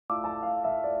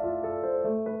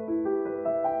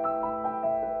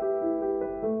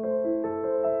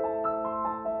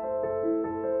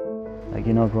Like,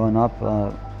 you know, growing up,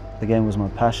 the game was my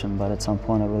passion, but at some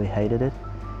point I really hated it.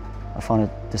 I found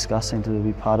it disgusting to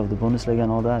be part of the Bundesliga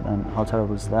and all that, and how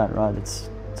terrible is that, right?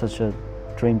 It's such a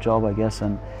dream job, I guess,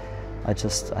 and I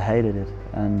hated it.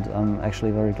 And I'm actually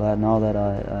very glad now that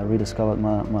I rediscovered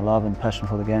my love and passion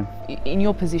for the game. In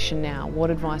your position now,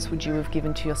 what advice would you have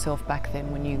given to yourself back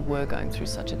then when you were going through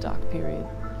such a dark period?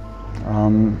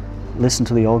 Listen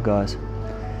to the old guys.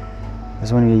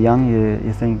 Because when you're young,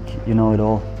 you think you know it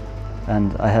all.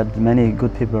 And I had many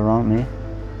good people around me,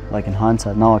 like in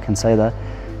hindsight, now I can say that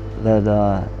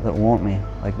warned me.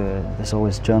 Like there's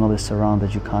always journalists around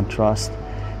that you can't trust.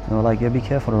 They were like, yeah, be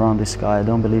careful around this guy,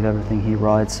 don't believe everything he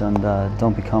writes, and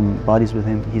don't become buddies with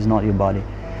him, he's not your buddy.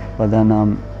 But then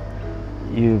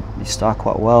you start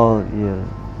quite well, you're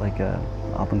like a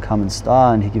up and coming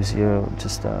star, and he gives you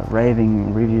just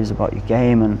raving reviews about your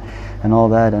game and all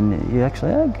that, and you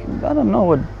actually, I don't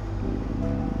know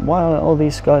why are all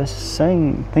these guys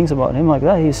saying things about him like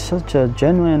that. He's such a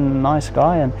genuine, nice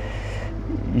guy, and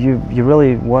you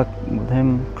really work with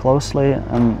him closely,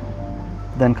 and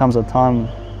then comes a time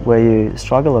where you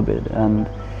struggle a bit and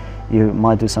you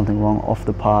might do something wrong off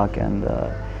the park, and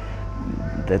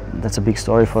that's a big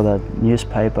story for the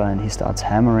newspaper, and he starts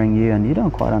hammering you and you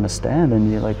don't quite understand,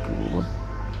 and you're like, what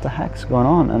the heck's going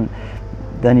on? And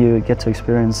then you get to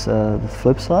experience the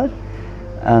flip side.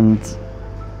 And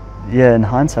yeah, in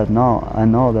hindsight now, I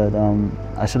know that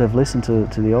I should have listened to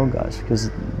the old guys, because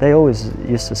they always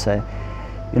used to say,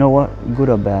 you know what, good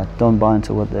or bad, don't buy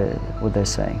into what they're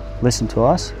saying. Listen to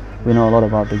us. We know a lot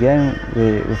about the game.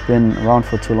 We've been around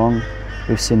for too long.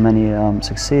 We've seen many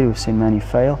succeed. We've seen many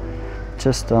fail.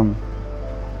 Just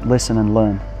listen and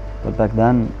learn. But back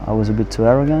then, I was a bit too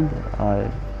arrogant. I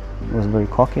was very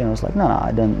cocky, and I was like, no,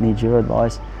 I don't need your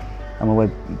advice. I'm a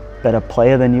way better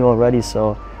player than you already,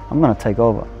 so I'm going to take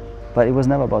over. But it was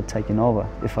never about taking over.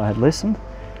 If I had listened,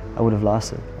 I would have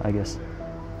lasted, I guess.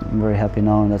 I'm very happy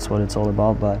now, and that's what it's all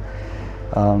about. But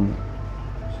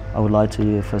I would lie to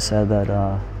you if I said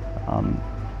that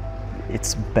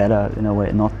it's better in a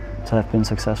way not to have been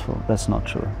successful. That's not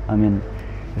true. I mean,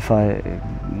 if I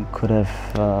could have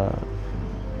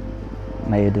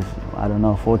made, I don't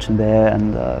know, fortune there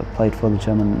and played for the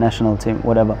German national team,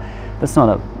 whatever, that's not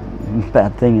a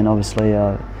bad thing, and obviously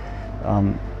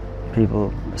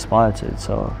people aspire to it,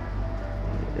 so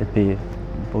it'd be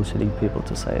bullshitting people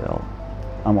to say, oh,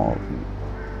 I'm all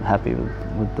happy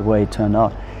with the way it turned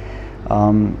out.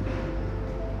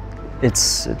 It's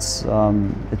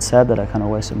sad that I kind of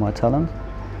wasted my talent,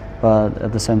 but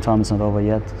at the same time it's not over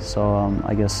yet, so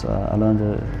I guess I learned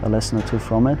a lesson or two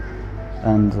from it,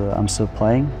 and I'm still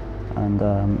playing, and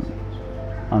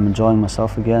I'm enjoying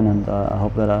myself again, and I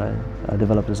hope that I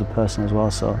developed as a person as well.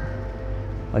 So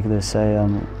like they say,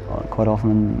 quite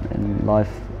often in life,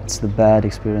 it's the bad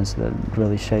experience that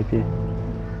really shape you.